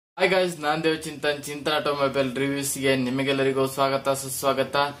Hi guys, ನಾನ್ Dev Chintan automobile reviews ಗೆ ನಿಮಗೆಲ್ಲರಿಗೂ ಸ್ವಾಗತ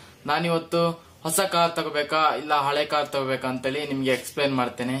ಸುಸ್ವಾಗತ. ನಾನಿವತ್ತು ಹೊಸ ಕಾರ್ ತಗೋಬೇಕಾ ಇಲ್ಲ ಹಳೆ ಕಾರ್ ತಗೋಬೇಕಾ ಅಂತೇಳಿ ನಿಮ್ಗೆ ಎಕ್ಸ್ಪ್ಲೈನ್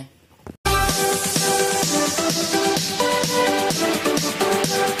ಮಾಡ್ತೇನೆ.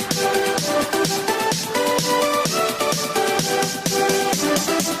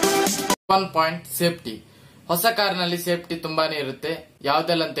 One point safety. ಹೊಸ ಕಾರ್ನಲ್ಲಿ ಸೇಫ್ಟಿ ತುಂಬಾನೇ ಇರುತ್ತೆ.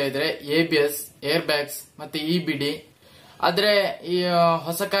 ಯಾವ್ದೆಲ್ಲ ಅಂತ ಹೇಳಿದ್ರೆ ABS, ಏರ್ ಬ್ಯಾಗ್ಸ್ ಮತ್ತೆ EBD. ಆದ್ರೆ ಈ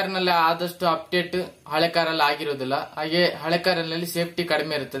ಹೊಸ ಕಾರಿನಲ್ಲಿ ಆದಷ್ಟು ಅಪ್ಡೇಟ್ ಹಳೆ ಕಾರಲ್ಲಿ ಆಗಿರೋದಿಲ್ಲ. ಹಾಗೆ ಹಳೆ ಕಾರಿನಲ್ಲಿ ಸೇಫ್ಟಿ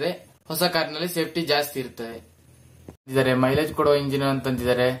ಕಡಿಮೆ ಇರುತ್ತದೆ, ಹೊಸ ಕಾರಿನಲ್ಲಿ ಸೇಫ್ಟಿ ಜಾಸ್ತಿ ಇರುತ್ತದೆ. ಮೈಲೇಜ್ ಕೊಡೋ ಇಂಜಿನ್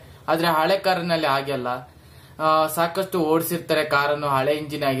ಅಂತಂದಿದ್ದಾರೆ. ಆದ್ರೆ ಹಳೆ ಕಾರಿನಲ್ಲಿ ಹಾಗೆಲ್ಲ, ಸಾಕಷ್ಟು ಓಡಿಸಿರ್ತಾರೆ ಕಾರನ್ನು, ಹಳೆ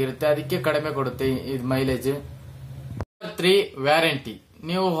ಇಂಜಿನ್ ಆಗಿರುತ್ತೆ, ಅದಕ್ಕೆ ಕಡಿಮೆ ಕೊಡುತ್ತೆ ಮೈಲೇಜ್. 3 ವ್ಯಾರಂಟಿ.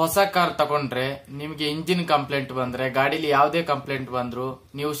 ನೀವು ಹೊಸ ಕಾರ್ ತಗೊಂಡ್ರೆ ನಿಮ್ಗೆ ಇಂಜಿನ್ ಕಂಪ್ಲೇಂಟ್ ಬಂದ್ರೆ, ಗಾಡಿಲಿ ಯಾವುದೇ ಕಂಪ್ಲೇಂಟ್ ಬಂದ್ರು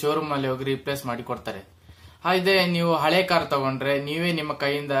ನೀವು ಶೋರೂಮ್ ಅಲ್ಲಿ ಹೋಗಿ ರಿಪ್ಲೇಸ್ ಮಾಡಿ ಕೊಡ್ತಾರೆ. ಹಾಗೆ ನೀವು ಹಳೆ ಕಾರ್ ತಗೊಂಡ್ರೆ ನೀವೇ ನಿಮ್ಮ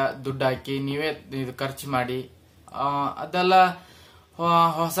ಕೈಯಿಂದ ದುಡ್ಡು ಹಾಕಿ ನೀವೇ ಖರ್ಚು ಮಾಡಿ, ಅದೆಲ್ಲ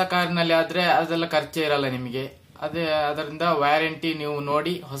ಹೊಸ ಕಾರಿನಲ್ಲಿ ಆದ್ರೆ ಅದೆಲ್ಲ ಖರ್ಚೇ ಇರಲ್ಲ ನಿಮಗೆ. ಅದರಿಂದ ವ್ಯಾರಂಟಿ ನೀವು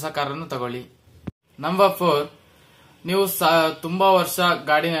ನೋಡಿ ಹೊಸ ಕಾರನ್ನು ತಗೊಳ್ಳಿ. ನಂಬರ್ 4, ನೀವು ತುಂಬಾ ವರ್ಷ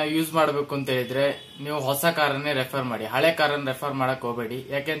ಗಾಡಿನ ಯೂಸ್ ಮಾಡಬೇಕು ಅಂತ ಹೇಳಿದ್ರೆ ನೀವು ಹೊಸ ಕಾರನ್ನೇ ರೆಫರ್ ಮಾಡಿ, ಹಳೆ ಕಾರನ್ನು ರೆಫರ್ ಮಾಡಕ್ ಹೋಗಬೇಡಿ.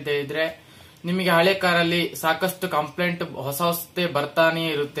 ಯಾಕೆಂತ ಹೇಳಿದ್ರೆ ನಿಮಗೆ ಹಳೆ ಕಾರಲ್ಲಿ ಸಾಕಷ್ಟು ಕಂಪ್ಲೇಂಟ್ ಹೊಸದೇ ಬರ್ತಾನೆ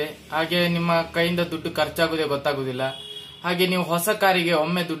ಇರುತ್ತೆ. ಹಾಗೆ ನಿಮ್ಮ ಕೈಯಿಂದ ದುಡ್ಡು ಖರ್ಚಾಗುದೇ ಗೊತ್ತಾಗುದಿಲ್ಲ. ಹಾಗೆ ನೀವು ಹೊಸ ಕಾರಿಗೆ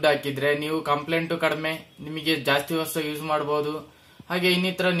ಒಮ್ಮೆ ದುಡ್ಡು ಹಾಕಿದ್ರೆ ನೀವು ಕಂಪ್ಲೇಂಟ್ ಕಡಿಮೆ, ನಿಮಗೆ ಜಾಸ್ತಿ ವರ್ಷ ಯೂಸ್ ಮಾಡಬಹುದು. ಹಾಗೆ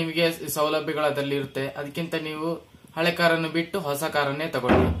ಇನ್ನಿತರ ನಿಮಗೆ ಸೌಲಭ್ಯಗಳು ಅದರಲ್ಲಿ ಇರುತ್ತೆ. ಅದಕ್ಕಿಂತ ನೀವು ಹಳೆ ಕಾರನ್ನು ಬಿಟ್ಟು ಹೊಸ ಕಾರನ್ನೇ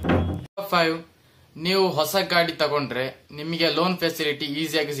ತಗೊಳ್ಳಿ. 5, ನೀವು ಹೊಸ ಗಾಡಿ ತಗೊಂಡ್ರೆ ನಿಮಗೆ ಲೋನ್ ಫೆಸಿಲಿಟಿ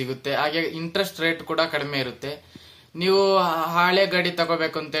ಈಸಿಯಾಗಿ ಸಿಗುತ್ತೆ. ಹಾಗೆ ಇಂಟ್ರೆಸ್ಟ್ ರೇಟ್ ಕೂಡ ಕಡಿಮೆ ಇರುತ್ತೆ. ನೀವು ಹಳೆ ಗಾಡಿ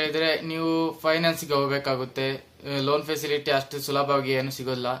ತಗೋಬೇಕು ಅಂತ ಹೇಳಿದ್ರೆ ನೀವು ಫೈನಾನ್ಸ್ ಗೆ ಹೋಗಬೇಕಾಗುತ್ತೆ. ಲೋನ್ ಫೆಸಿಲಿಟಿ ಅಷ್ಟು ಸುಲಭವಾಗಿ ಏನು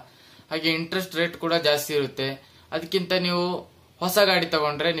ಸಿಗೋಲ್ಲ. ಹಾಗೆ ಇಂಟ್ರೆಸ್ಟ್ ರೇಟ್ ಕೂಡ ಜಾಸ್ತಿ ಇರುತ್ತೆ. ಅದಕ್ಕಿಂತ ನೀವು ಹೊಸ ಗಾಡಿ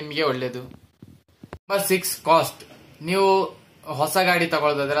ತಗೊಂಡ್ರೆ ನಿಮಗೆ ಒಳ್ಳೇದು. Number 6, cost. ನೀವು ಹೊಸ ಗಾಡಿ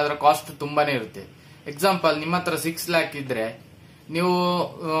ತಗೊಳ್ಳೋದಾದ್ರೆ ಅದರ ಕಾಸ್ಟ್ ತುಂಬಾನೇ ಇರುತ್ತೆ. ಎಕ್ಸಾಂಪಲ್, ನಿಮ್ಮ ಹತ್ರ 6 lakhs ಇದ್ರೆ ನೀವು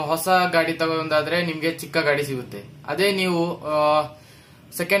ಹೊಸ ಗಾಡಿ ತಗೋದಾದ್ರೆ ನಿಮ್ಗೆ ಚಿಕ್ಕ ಗಾಡಿ ಸಿಗುತ್ತೆ. ಅದೇ ನೀವು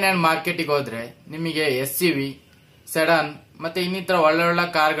ಸೆಕೆಂಡ್ ಹ್ಯಾಂಡ್ ಮಾರ್ಕೆಟಿಗೆ ಹೋದ್ರೆ ನಿಮಗೆ SUV, ಸೆಡಾನ್ ಮತ್ತೆ ಇನ್ನಿತರ ಒಳ್ಳೊಳ್ಳೆ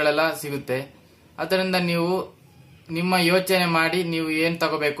ಕಾರ್ಗಳೆಲ್ಲ ಸಿಗುತ್ತೆ. ಅದರಿಂದ ನೀವು ನಿಮ್ಮ ಯೋಚನೆ ಮಾಡಿ ನೀವು ಏನ್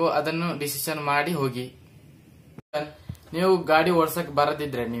ತಗೋಬೇಕು ಅದನ್ನು ಡಿಸಿಷನ್ ಮಾಡಿ ಹೋಗಿ. ನೀವು ಗಾಡಿ ಓಡಿಸಕ್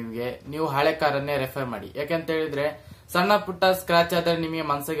ಬರದಿದ್ರೆ ನೀವು ಹಳೆ ಕಾರನ್ನೇ ರೆಫರ್ ಮಾಡಿ. ಯಾಕಂತ ಹೇಳಿದ್ರೆ ಸಣ್ಣ ಪುಟ್ಟ ಸ್ಕ್ರಾಚ್ ಆದ್ರೆ ನಿಮಗೆ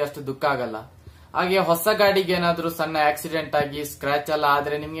ಮನಸ್ಸಿಗೆ ಅಷ್ಟು ದುಃಖ ಆಗಲ್ಲ. ಹಾಗೆ ಹೊಸ ಗಾಡಿಗೆ ಏನಾದ್ರೂ ಸಣ್ಣ ಆಕ್ಸಿಡೆಂಟ್ ಆಗಿ ಸ್ಕ್ರಾಚ್ ಎಲ್ಲ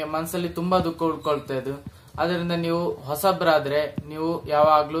ಆದ್ರೆ ನಿಮಗೆ ಮನಸ್ಸಲ್ಲಿ ತುಂಬಾ ದುಃಖ ಉಳ್ಕೊಳ್ತಾ ಇದು. ಅದರಿಂದ ನೀವು ಹೊಸಬ್ರಾದ್ರೆ ನೀವು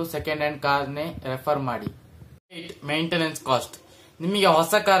ಯಾವಾಗ್ಲೂ ಸೆಕೆಂಡ್ ಹ್ಯಾಂಡ್ ಕಾರ್ನೇ ರೆಫರ್ ಮಾಡಿ. 8, ಮೇಂಟೆನೆನ್ಸ್ ಕಾಸ್ಟ್. ನಿಮಗೆ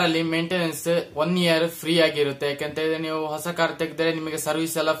ಹೊಸ ಕಾರಲ್ಲಿ ಮೇಂಟೆನೆನ್ಸ್ 1 year ಫ್ರೀ ಆಗಿರುತ್ತೆ. ಯಾಕಂತ ಹೇಳಿದ್ರೆ ನೀವು ಹೊಸ ಕಾರ್ ತೆಗೆದ್ರೆ ನಿಮಗೆ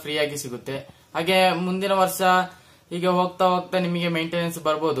ಸರ್ವಿಸ್ ಎಲ್ಲ ಫ್ರೀ ಆಗಿ ಸಿಗುತ್ತೆ. ಹಾಗೆ ಮುಂದಿನ ವರ್ಷ ಹೀಗೆ ಹೋಗ್ತಾ ಹೋಗ್ತಾ ನಿಮಗೆ ಮೇಂಟೆನೆನ್ಸ್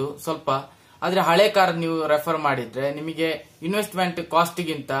ಬರ್ಬೋದು ಸ್ವಲ್ಪ. ಆದ್ರೆ ಹಳೆ ಕಾರ್ ನೀವು ರೆಫರ್ ಮಾಡಿದ್ರೆ ನಿಮಗೆ ಇನ್ವೆಸ್ಟ್ಮೆಂಟ್ ಕಾಸ್ಟ್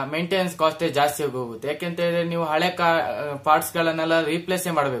ಗಿಂತ ಮೇಂಟೆನೆನ್ಸ್ ಕಾಸ್ಟ್ ಜಾಸ್ತಿ ಹೋಗುತ್ತೆ. ಯಾಕೆಂತ ಹೇಳಿದ್ರೆ ನೀವು ಹಳೆ ಪಾರ್ಟ್ಸ್ ಗಳನ್ನೆಲ್ಲ ರೀಪ್ಲೇಸ್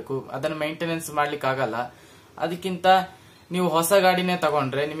ಮಾಡಬೇಕು, ಅದನ್ನ ಮೇಂಟೆನೆನ್ಸ್ ಮಾಡ್ಲಿಕ್ಕೆ ಆಗಲ್ಲ. ಅದಕ್ಕಿಂತ ನೀವು ಹೊಸ ಗಾಡಿನೇ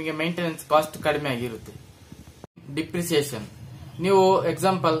ತಗೊಂಡ್ರೆ ನಿಮಗೆ ಮೇಂಟೆನೆನ್ಸ್ ಕಾಸ್ಟ್ ಕಡಿಮೆ ಆಗಿರುತ್ತೆ. ಡಿಪ್ರಿಸಿಯೇಷನ್. ನೀವು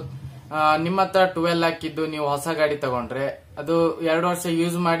ಎಕ್ಸಾಂಪಲ್ ನಿಮ್ಮ ಹತ್ರ 12 lakh ಇದ್ದು ನೀವು ಹೊಸ ಗಾಡಿ ತಗೊಂಡ್ರೆ ಅದು 2 ವರ್ಷ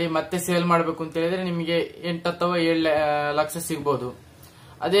ಯೂಸ್ ಮಾಡಿ ಮತ್ತೆ ಸೇಲ್ ಮಾಡಬೇಕು ಅಂತ ಹೇಳಿದ್ರೆ ನಿಮಗೆ 8 ಅಥವಾ 7 ಲಕ್ಷ ಸಿಗಬಹುದು.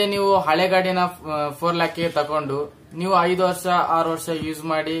 ಅದೇ ನೀವು ಹಳೆ ಗಾಡಿನ 4 lakh ತಗೊಂಡು ನೀವು 5 ವರ್ಷ 6 ವರ್ಷ ಯೂಸ್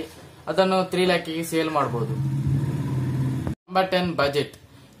ಮಾಡಿ ಅದನ್ನು 3 lakh ಸೇಲ್ ಮಾಡಬಹುದು. Number 10, budget.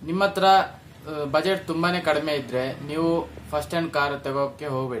 ನಿಮ್ಮ ಹತ್ರ ಬಜೆಟ್ ತುಂಬಾನೇ ಕಡಿಮೆ ಇದ್ರೆ ನೀವು ಫಸ್ಟ್ ಹ್ಯಾಂಡ್ ಕಾರ್ ತಗೋಕೆ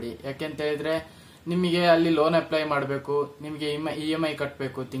ಹೋಗಬೇಡಿ. ಯಾಕೆಂತ ಹೇಳಿದ್ರೆ ನಿಮಗೆ ಅಲ್ಲಿ ಲೋನ್ ಅಪ್ಲೈ ಮಾಡಬೇಕು, ನಿಮಗೆ EMI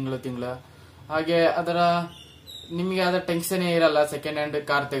ಕಟ್ಟಬೇಕು ತಿಂಗಳು. ಹಾಗೆ ನಿಮಗೆ ಅದರ ಟೆನ್ಷನ್ ಇರಲ್ಲ ಸೆಕೆಂಡ್ ಹ್ಯಾಂಡ್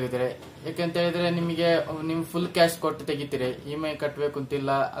ಕಾರ್ ತೆಗೆದ್ರೆ. ಯಾಕೆಂತ ಹೇಳಿದ್ರೆ ನಿಮ್ಗೆ ಫುಲ್ ಕ್ಯಾಶ್ ಕೊಟ್ಟು ತೆಗಿತೀರಿ, EMI ಕಟ್ಟಬೇಕು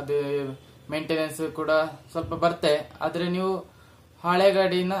ಅಂತಿಲ್ಲ. ಅದು ಮೇಂಟೆನೆನ್ಸ್ ಕೂಡ ಸ್ವಲ್ಪ ಬರುತ್ತೆ. ಆದ್ರೆ ನೀವು ಹಳೆ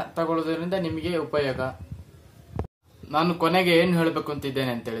ಗಾಡಿನ ತಗೊಳ್ಳೋದ್ರಿಂದ ನಿಮಗೆ ಉಪಯೋಗ. ನಾನು ಕೊನೆಗೆ ಏನ್ ಹೇಳಬೇಕು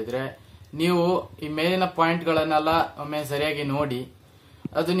ಅಂತಿದ್ದೇನೆ ಅಂತ ಹೇಳಿದ್ರೆ ನೀವು ಈ ಮೇಲಿನ ಪಾಯಿಂಟ್ ಗಳನ್ನೆಲ್ಲ ಒಮ್ಮೆ ಸರಿಯಾಗಿ ನೋಡಿ,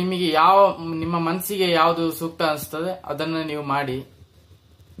 ಅದು ನಿಮಗೆ ನಿಮ್ಮ ಮನಸ್ಸಿಗೆ ಯಾವುದು ಸೂಕ್ತ ಅನಿಸ್ತದೆ ಅದನ್ನು ನೀವು ಮಾಡಿ.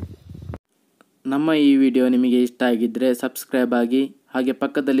 ನಮ್ಮ ಈ ವಿಡಿಯೋ ನಿಮಗೆ ಇಷ್ಟ ಆಗಿದ್ರೆ ಸಬ್ಸ್ಕ್ರೈಬ್ ಆಗಿ, ಹಾಗೆ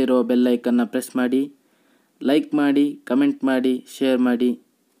ಪಕ್ಕದಲ್ಲಿರುವ ಬೆಲ್ ಐಕನ್ನ ಪ್ರೆಸ್ ಮಾಡಿ, ಲೈಕ್ ಮಾಡಿ, ಕಮೆಂಟ್ ಮಾಡಿ, ಶೇರ್ ಮಾಡಿ.